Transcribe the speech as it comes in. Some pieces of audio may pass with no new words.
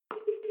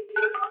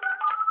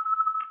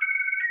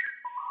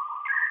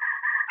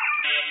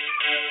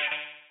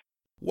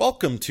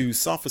Welcome to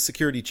Sophos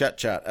Security Chat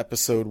Chat,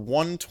 episode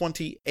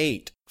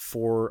 128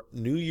 for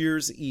New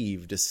Year's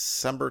Eve,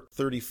 December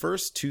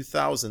 31st,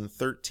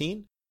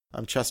 2013.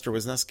 I'm Chester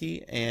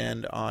Wisniewski,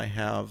 and I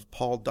have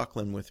Paul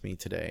Ducklin with me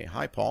today.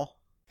 Hi, Paul.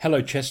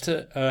 Hello,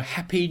 Chester.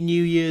 Happy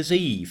New Year's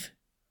Eve.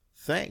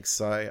 Thanks.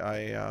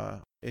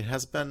 It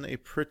has been a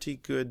pretty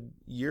good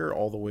year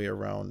all the way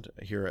around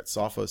here at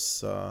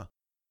Sophos.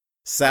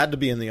 Sad to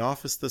be in the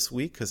office this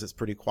week because it's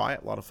pretty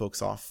quiet. A lot of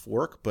folks off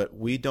work, but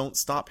we don't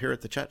stop here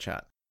at the Chat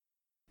Chat.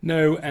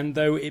 No, and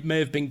though it may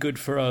have been good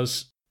for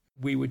us,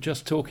 we were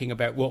just talking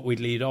about what we'd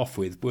lead off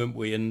with, weren't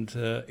we? And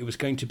it was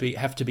going to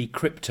have to be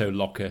Crypto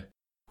Locker,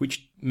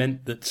 which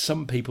meant that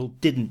some people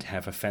didn't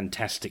have a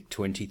fantastic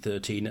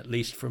 2013, at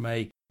least from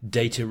a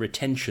data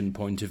retention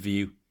point of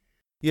view.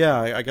 Yeah,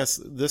 I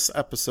guess this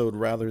episode,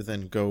 rather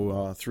than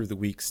go through the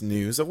week's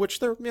news, of which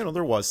there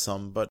was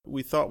some, but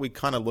we thought we'd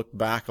kind of look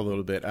back a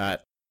little bit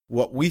at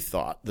what we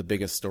thought the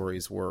biggest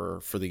stories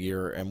were for the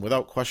year. And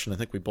without question, I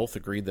think we both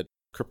agreed that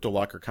Crypto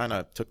Locker kind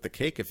of took the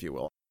cake, if you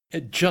will.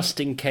 Just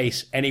in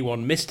case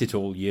anyone missed it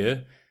all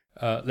year,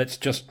 let's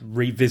just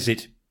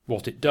revisit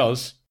what it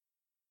does.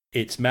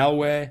 It's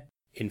malware,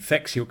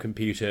 infects your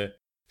computer,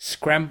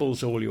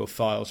 scrambles all your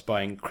files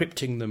by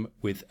encrypting them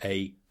with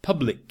a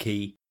public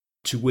key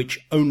to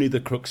which only the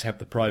crooks have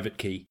the private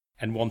key.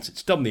 And once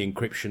it's done the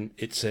encryption,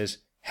 it says,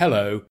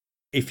 hello,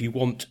 if you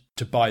want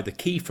to buy the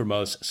key from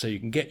us so you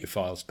can get your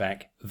files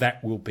back,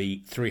 that will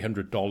be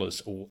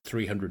 $300 or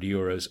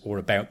 €300 or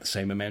about the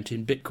same amount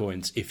in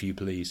bitcoins, if you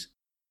please.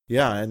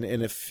 Yeah, and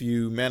if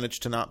you manage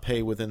to not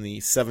pay within the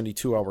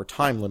 72-hour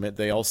time limit,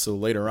 they also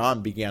later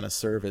on began a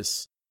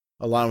service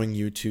allowing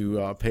you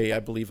to pay,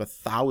 I believe,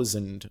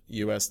 $1,000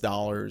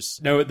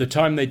 US. No, at the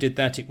time they did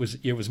that, it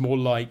was more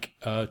like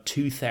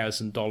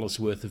 $2,000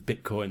 worth of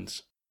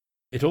bitcoins.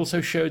 It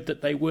also showed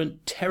that they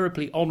weren't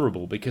terribly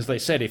honourable because they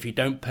said if you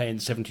don't pay in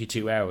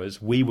 72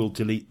 hours, we will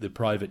delete the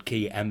private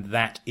key, and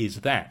that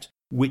is that,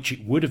 which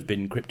it would have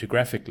been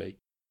cryptographically.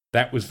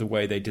 That was the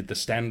way they did the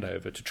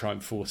standover to try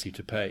and force you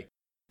to pay.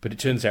 But it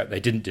turns out they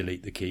didn't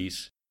delete the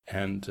keys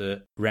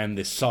and ran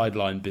this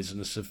sideline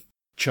business of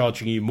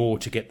charging you more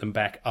to get them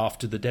back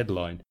after the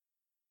deadline.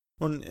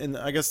 Well, and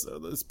I guess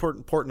it's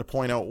important to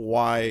point out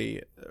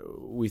why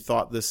we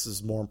thought this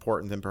is more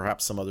important than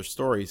perhaps some other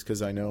stories,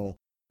 because I know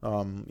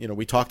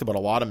we talked about a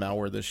lot of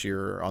malware this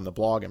year on the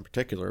blog in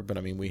particular, but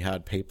I mean, we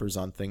had papers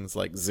on things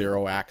like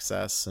Zero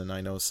Access, and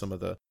I know some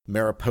of the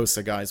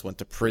Mariposa guys went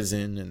to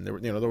prison, and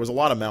there was a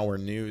lot of malware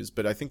news.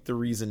 But I think the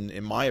reason,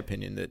 in my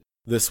opinion, that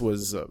this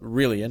was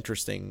really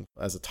interesting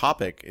as a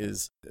topic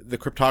is the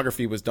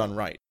cryptography was done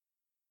right.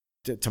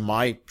 To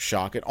my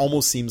shock, it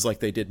almost seems like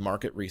they did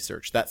market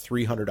research. That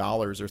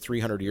 $300 or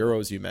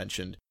 €300 you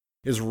mentioned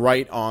is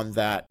right on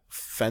that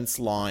fence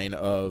line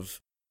of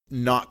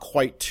not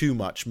quite too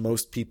much.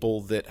 Most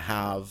people that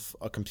have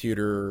a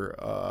computer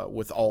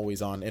with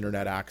always-on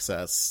internet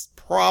access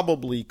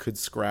probably could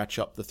scratch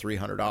up the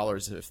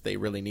 $300 if they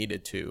really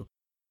needed to.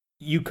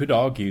 You could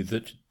argue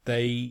that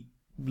they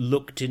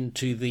looked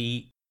into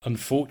the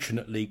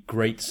unfortunately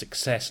great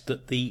success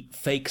that the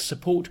fake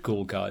support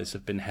call guys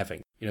have been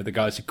having. You know, the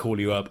guys who call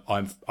you up,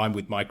 I'm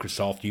with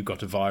Microsoft, you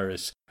got a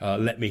virus,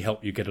 let me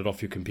help you get it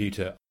off your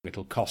computer.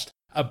 It'll cost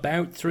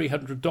about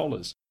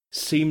 $300.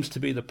 Seems to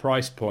be the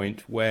price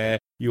point where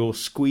you're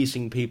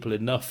squeezing people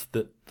enough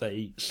that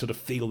they sort of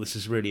feel this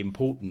is really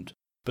important,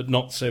 but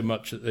not so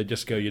much that they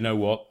just go, you know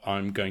what,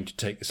 I'm going to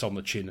take this on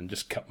the chin and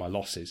just cut my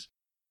losses.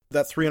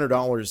 That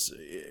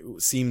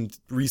 $300 seemed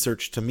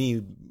research to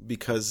me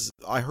because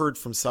I heard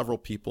from several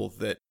people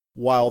that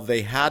while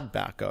they had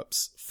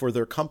backups, for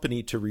their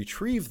company to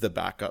retrieve the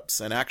backups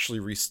and actually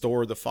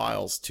restore the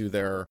files to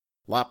their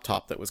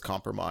laptop that was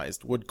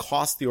compromised would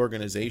cost the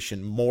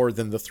organization more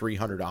than the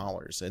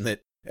 $300.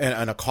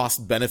 And a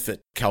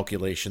cost-benefit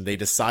calculation, they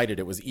decided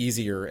it was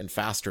easier and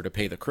faster to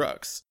pay the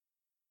crooks.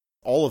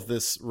 All of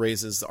this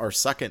raises our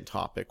second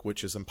topic,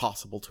 which is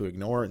impossible to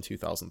ignore in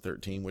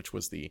 2013, which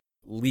was the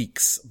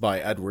leaks by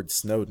Edward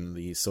Snowden,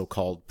 the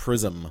so-called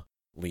PRISM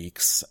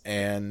leaks,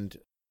 and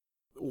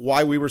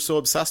why we were so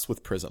obsessed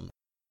with PRISM.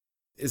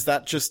 Is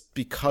that just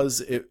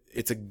because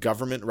it's a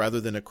government rather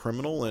than a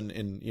criminal, and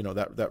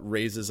that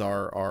raises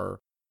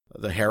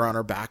the hair on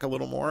our back a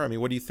little more? I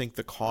mean, what do you think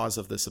the cause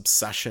of this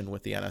obsession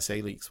with the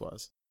NSA leaks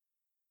was?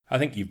 I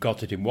think you've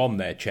got it in one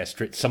there,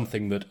 Chester. It's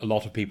something that a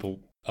lot of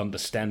people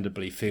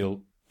understandably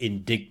feel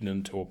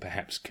indignant or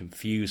perhaps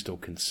confused or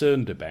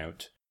concerned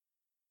about.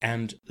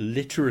 And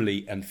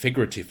literally and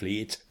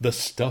figuratively, it's the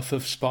stuff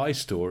of spy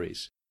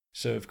stories.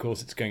 So, of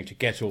course, it's going to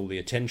get all the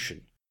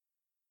attention.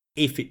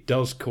 If it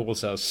does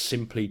cause us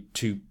simply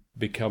to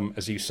become,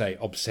 as you say,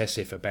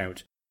 obsessive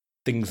about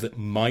things that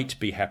might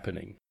be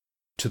happening,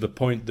 to the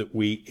point that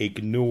we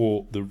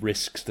ignore the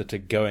risks that are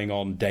going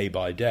on day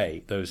by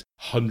day, those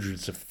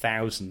hundreds of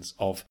thousands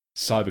of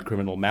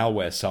cybercriminal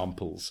malware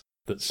samples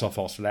that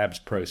Sophos Labs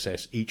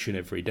process each and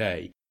every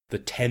day, the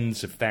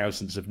tens of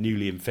thousands of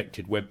newly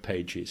infected web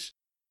pages.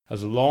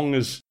 As long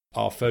as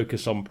our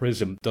focus on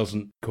Prism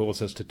doesn't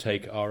cause us to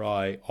take our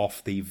eye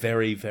off the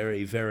very,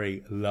 very,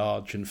 very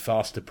large and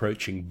fast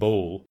approaching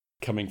ball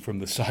coming from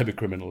the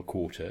cybercriminal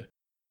quarter,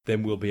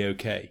 then we'll be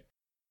okay.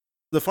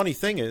 The funny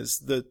thing is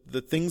that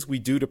the things we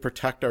do to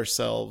protect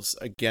ourselves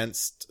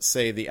against,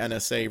 say, the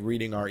NSA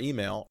reading our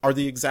email are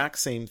the exact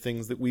same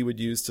things that we would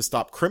use to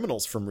stop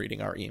criminals from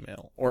reading our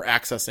email or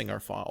accessing our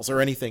files or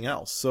anything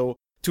else. So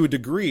to a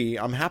degree,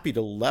 I'm happy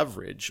to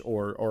leverage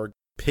or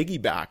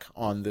piggyback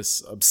on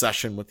this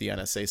obsession with the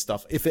NSA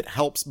stuff if it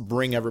helps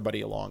bring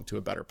everybody along to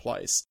a better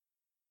place.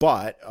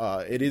 But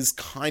it is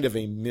kind of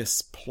a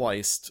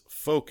misplaced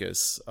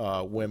focus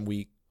when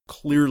we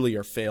clearly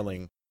are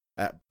failing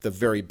at the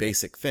very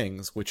basic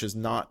things, which is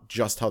not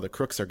just how the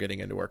crooks are getting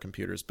into our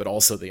computers, but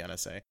also the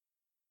NSA.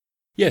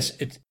 Yes,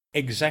 it's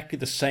exactly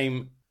the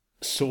same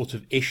sort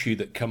of issue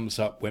that comes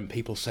up when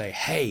people say,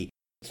 hey,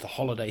 it's the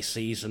holiday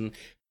season.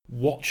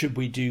 What should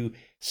we do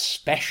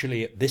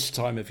specially at this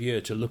time of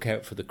year to look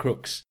out for the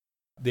crooks?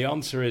 The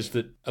answer is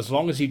that as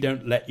long as you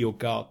don't let your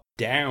guard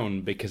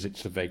down because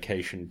it's a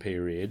vacation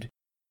period,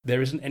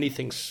 there isn't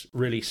anything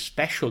really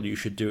special you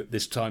should do at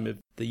this time of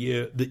the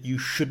year that you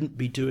shouldn't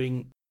be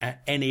doing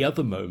at any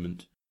other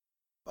moment.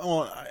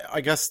 Well,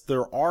 I guess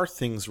there are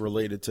things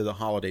related to the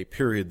holiday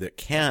period that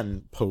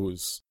can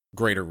pose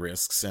greater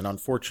risks, and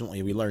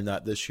unfortunately we learned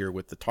that this year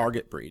with the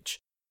Target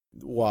breach.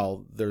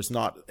 While there's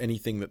not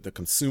anything that the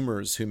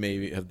consumers who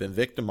may have been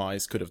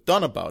victimized could have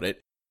done about it,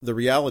 the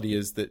reality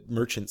is that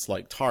merchants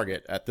like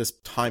Target at this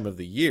time of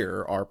the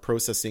year are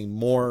processing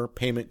more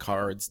payment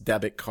cards,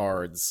 debit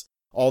cards,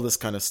 all this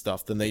kind of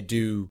stuff than they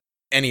do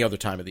any other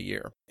time of the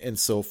year. And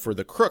so for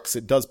the crooks,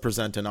 it does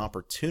present an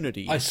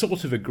opportunity. I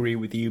sort of agree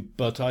with you,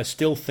 but I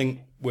still think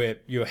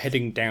you're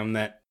heading down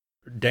that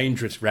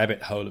dangerous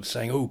rabbit hole of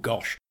saying, oh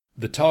gosh,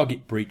 the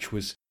Target breach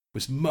was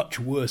much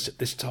worse at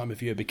this time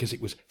of year because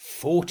it was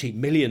 40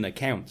 million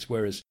accounts,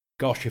 whereas,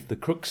 gosh, if the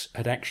crooks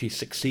had actually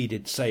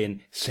succeeded, say,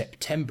 in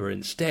September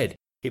instead,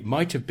 it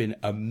might have been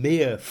a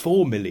mere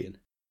 4 million.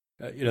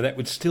 That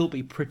would still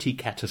be pretty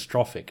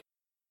catastrophic.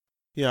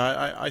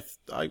 Yeah,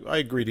 I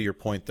agree to your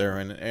point there,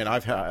 and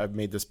I've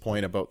made this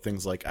point about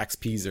things like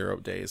XP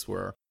 0 days,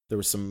 where there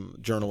were some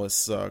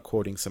journalists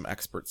quoting some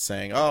experts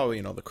saying, oh,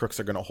 the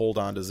crooks are going to hold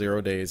on to 0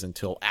 days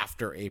until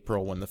after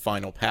April when the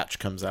final patch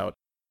comes out.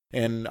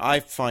 And I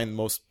find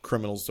most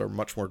criminals are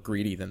much more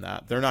greedy than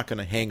that. They're not going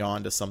to hang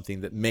on to something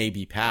that may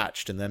be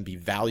patched and then be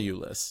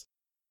valueless.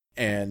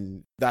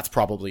 And that's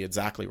probably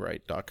exactly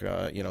right, Duck.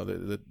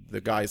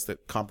 The guys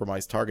that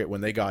compromised Target,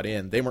 when they got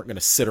in, they weren't going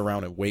to sit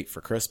around and wait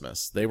for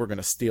Christmas. They were going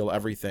to steal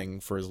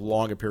everything for as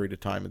long a period of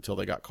time until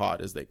they got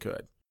caught as they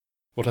could.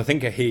 What I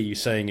think I hear you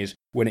saying is,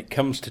 when it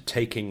comes to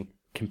taking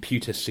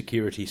computer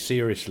security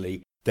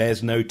seriously,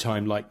 there's no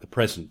time like the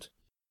present.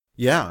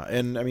 Yeah,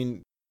 and I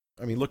mean,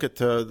 look at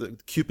the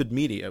Cupid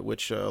Media,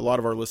 which a lot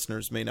of our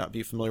listeners may not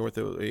be familiar with.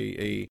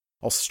 A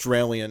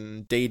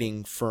Australian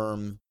dating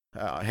firm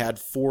had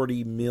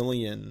 40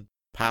 million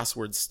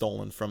passwords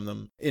stolen from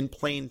them in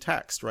plain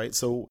text, right?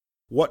 So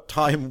what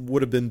time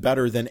would have been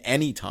better than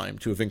any time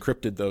to have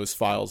encrypted those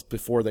files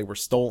before they were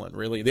stolen,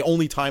 really? The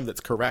only time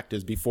that's correct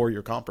is before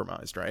you're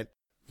compromised, right?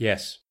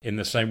 Yes, in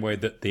the same way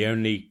that the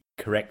only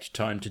correct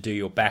time to do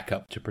your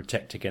backup to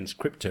protect against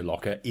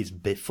CryptoLocker is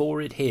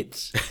before it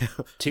hits.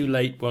 Too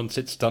late once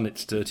it's done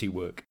its dirty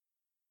work.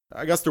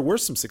 I guess there were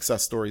some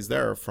success stories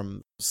there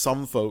from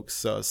some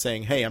folks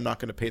saying, hey, I'm not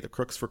going to pay the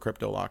crooks for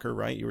CryptoLocker,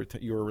 right?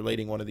 You were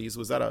relating one of these.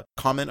 Was that a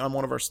comment on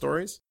one of our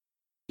stories?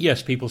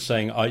 Yes, people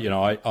saying,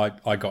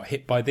 I got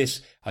hit by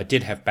this. I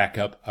did have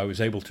backup. I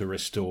was able to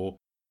restore.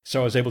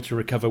 So I was able to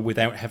recover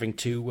without having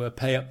to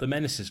pay up the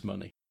menaces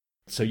money.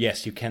 So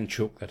yes, you can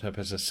chalk that up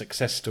as a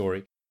success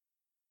story.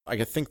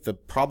 I think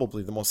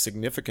probably the most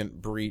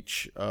significant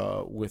breach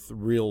with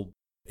real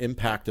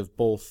impact of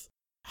both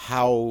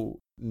how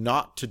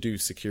not to do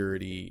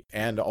security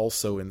and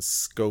also in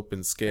scope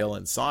and scale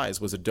and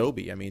size was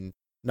Adobe. I mean,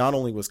 not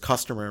only was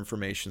customer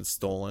information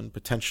stolen,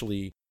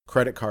 potentially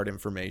credit card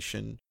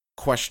information,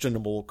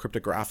 questionable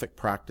cryptographic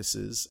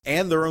practices,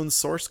 and their own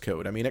source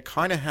code. I mean, it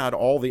kind of had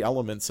all the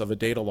elements of a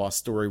data loss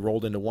story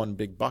rolled into one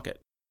big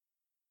bucket.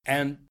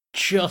 And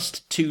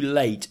just too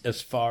late,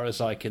 as far as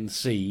I can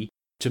see,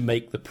 to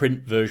make the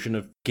print version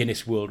of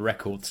Guinness World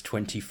Records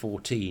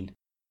 2014.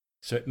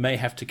 So it may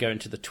have to go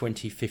into the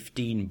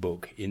 2015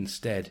 book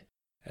instead,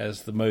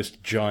 as the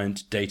most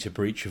giant data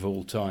breach of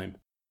all time.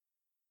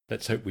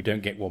 Let's hope we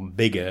don't get one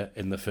bigger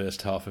in the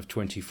first half of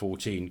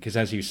 2014, because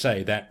as you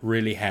say, that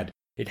really had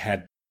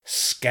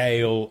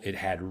scale, it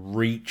had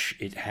reach,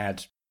 it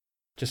had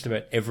just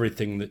about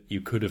everything that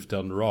you could have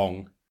done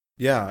wrong.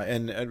 Yeah,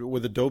 and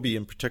with Adobe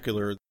in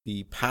particular,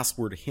 the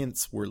password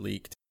hints were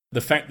leaked. The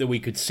fact that we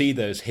could see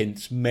those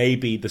hints,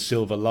 maybe the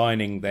silver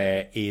lining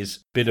there is a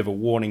bit of a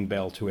warning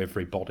bell to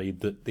everybody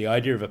that the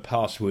idea of a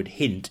password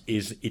hint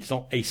is it's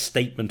not a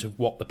statement of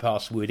what the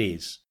password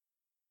is.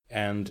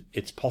 And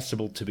it's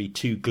possible to be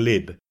too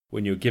glib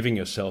when you're giving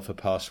yourself a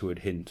password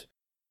hint.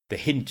 The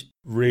hint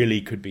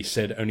really could be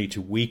said only to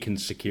weaken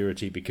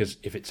security, because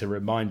if it's a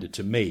reminder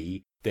to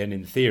me, then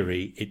in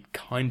theory, it's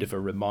kind of a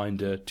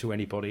reminder to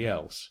anybody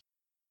else.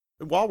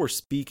 While we're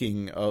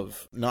speaking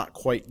of not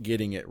quite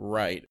getting it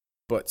right,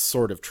 but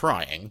sort of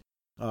trying,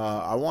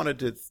 I wanted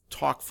to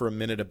talk for a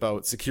minute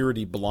about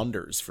security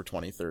blunders for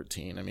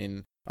 2013. I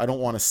mean, I don't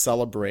want to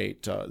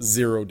celebrate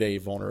zero-day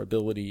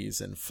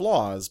vulnerabilities and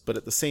flaws, but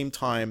at the same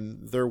time,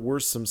 there were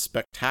some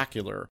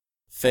spectacular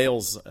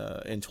fails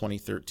in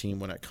 2013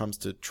 when it comes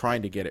to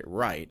trying to get it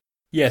right.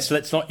 Yes,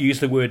 let's not use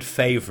the word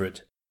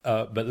favorite,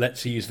 but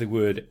let's use the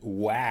word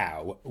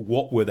wow.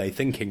 What were they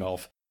thinking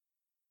of?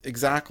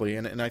 Exactly,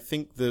 and I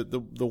think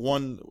the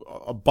one,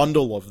 a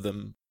bundle of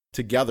them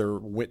together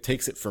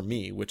takes it for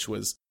me, which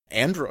was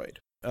Android.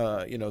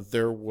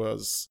 There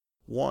was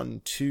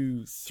 1,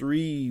 2,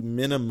 3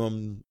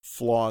 minimum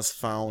flaws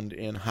found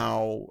in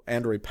how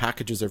Android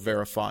packages are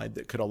verified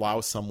that could allow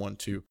someone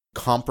to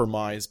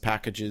compromise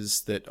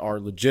packages that are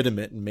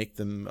legitimate and make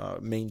them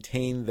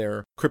maintain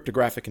their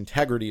cryptographic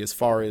integrity as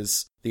far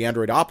as the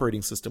Android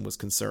operating system was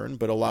concerned,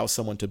 but allow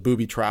someone to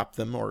booby-trap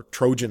them or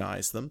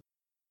Trojanize them.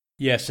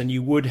 Yes, and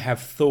you would have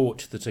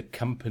thought that a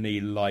company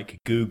like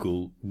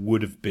Google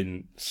would have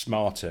been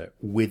smarter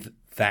with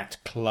that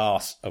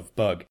class of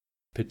bug,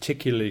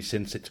 particularly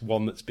since it's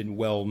one that's been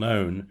well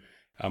known,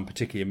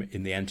 particularly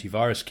in the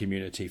antivirus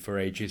community for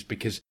ages,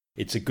 because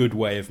it's a good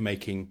way of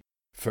making,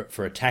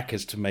 for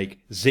attackers to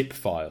make zip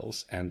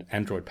files, and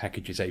Android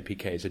packages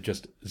APKs are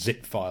just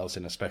zip files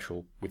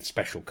with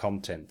special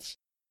contents,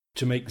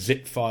 to make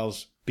zip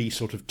files be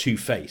sort of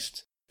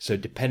two-faced. So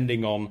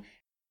depending on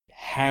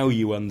how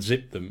you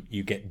unzip them,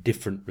 you get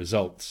different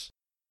results.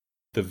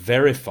 The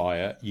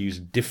verifier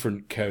used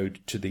different code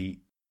to the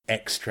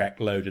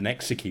extract, load, and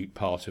execute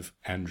part of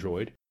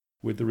Android,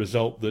 with the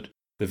result that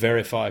the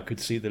verifier could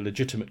see the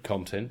legitimate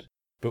content,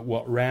 but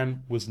what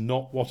ran was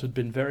not what had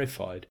been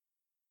verified.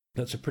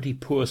 That's a pretty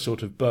poor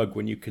sort of bug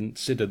when you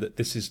consider that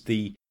this is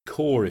the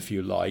core, if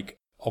you like,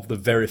 of the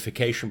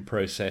verification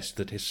process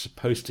that is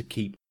supposed to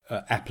keep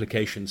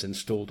applications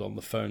installed on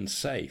the phone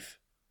safe.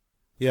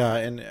 Yeah,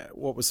 and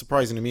what was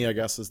surprising to me, I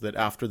guess, is that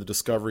after the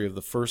discovery of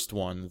the first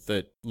one,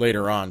 that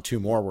later on 2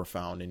 more were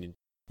found, and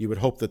you would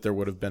hope that there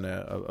would have been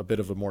a bit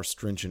of a more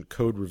stringent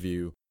code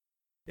review.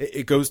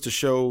 It goes to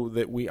show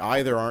that we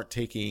either aren't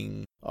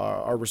taking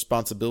our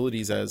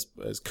responsibilities as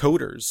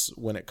coders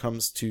when it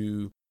comes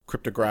to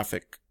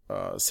cryptographic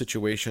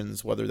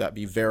situations, whether that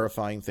be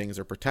verifying things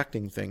or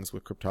protecting things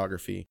with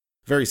cryptography,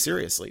 very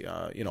seriously.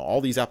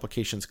 All these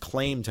applications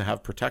claim to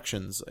have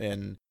protections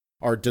and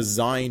are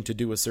designed to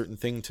do a certain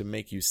thing to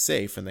make you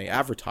safe, and they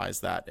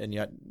advertise that, and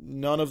yet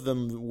none of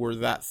them were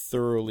that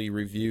thoroughly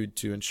reviewed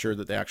to ensure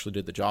that they actually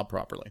did the job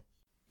properly.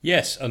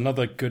 Yes,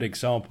 another good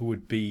example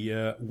would be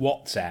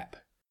WhatsApp.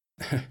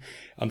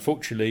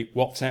 Unfortunately,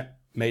 WhatsApp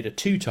made a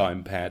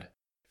 2-time pad,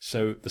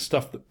 so the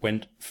stuff that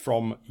went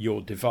from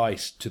your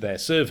device to their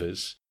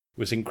servers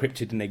was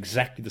encrypted in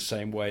exactly the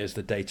same way as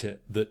the data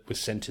that was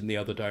sent in the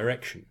other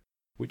direction,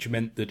 which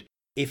meant that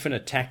if an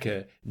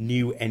attacker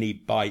knew any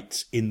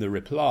bytes in the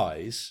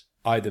replies,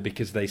 either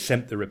because they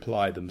sent the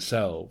reply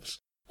themselves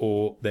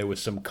or there was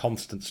some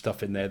constant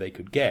stuff in there they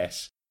could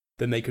guess,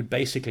 then they could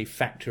basically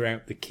factor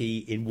out the key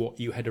in what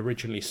you had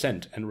originally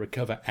sent and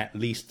recover at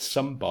least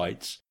some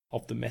bytes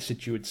of the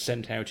message you had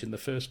sent out in the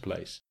first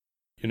place.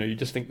 You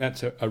just think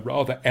that's a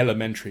rather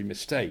elementary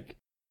mistake.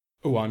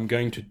 Oh, I'm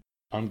going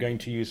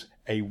to use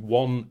a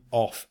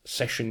one-off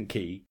session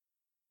key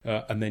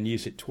and then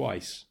use it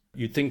twice.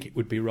 You'd think it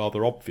would be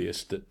rather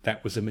obvious that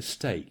that was a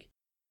mistake.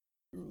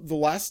 The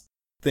last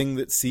thing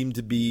that seemed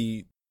to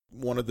be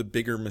one of the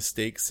bigger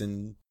mistakes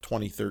in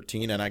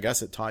 2013, and I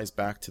guess it ties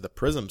back to the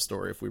Prism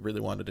story if we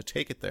really wanted to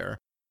take it there,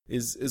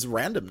 is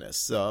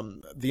randomness.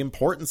 The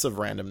importance of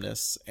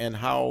randomness and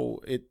how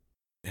it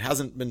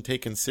hasn't been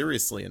taken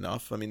seriously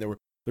enough. I mean,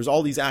 there's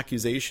all these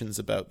accusations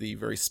about the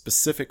very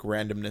specific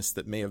randomness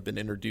that may have been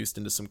introduced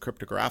into some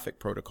cryptographic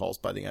protocols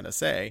by the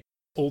NSA.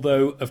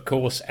 Although, of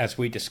course, as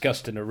we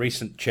discussed in a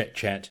recent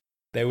chat,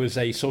 there was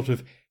a sort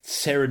of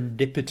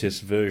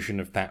serendipitous version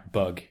of that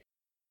bug,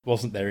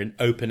 wasn't there, in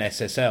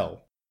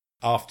OpenSSL?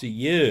 After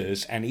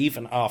years, and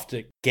even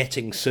after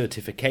getting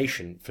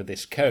certification for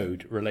this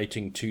code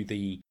relating to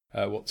the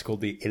what's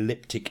called the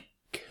elliptic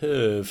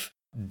curve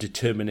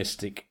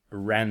deterministic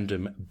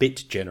random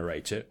bit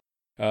generator,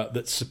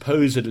 that's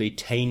supposedly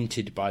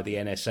tainted by the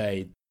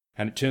NSA,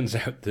 and it turns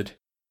out that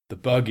the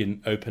bug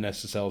in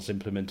OpenSSL's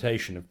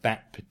implementation of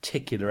that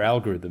particular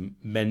algorithm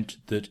meant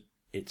that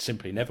it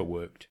simply never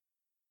worked.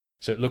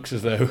 So it looks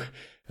as though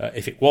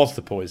if it was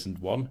the poisoned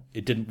one,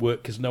 it didn't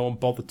work because no one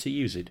bothered to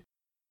use it.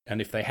 And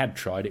if they had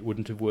tried, it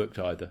wouldn't have worked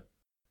either.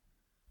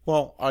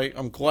 Well,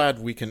 I'm glad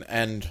we can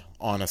end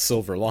on a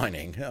silver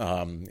lining,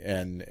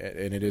 and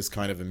it is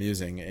kind of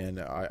amusing. And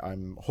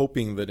I'm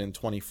hoping that in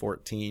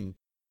 2014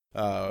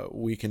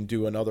 we can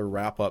do another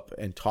wrap-up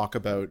and talk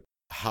about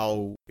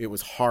how it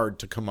was hard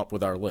to come up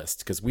with our list,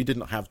 because we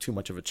didn't have too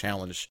much of a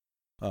challenge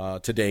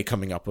today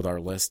coming up with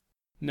our list.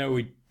 No,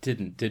 we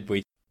didn't, did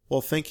we?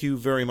 Well, thank you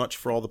very much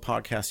for all the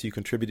podcasts you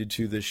contributed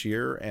to this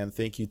year, and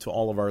thank you to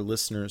all of our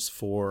listeners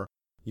for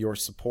your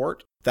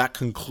support. That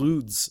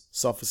concludes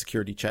Sophos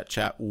Security Chat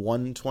Chat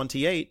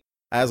 128.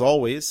 As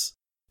always,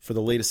 for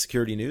the latest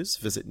security news,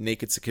 visit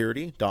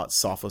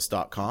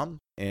nakedsecurity.sophos.com,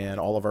 and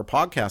all of our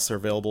podcasts are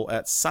available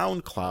at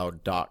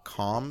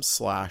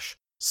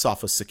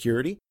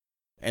soundcloud.com/sophossecurity.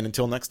 And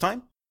until next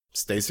time,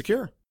 stay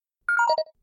secure.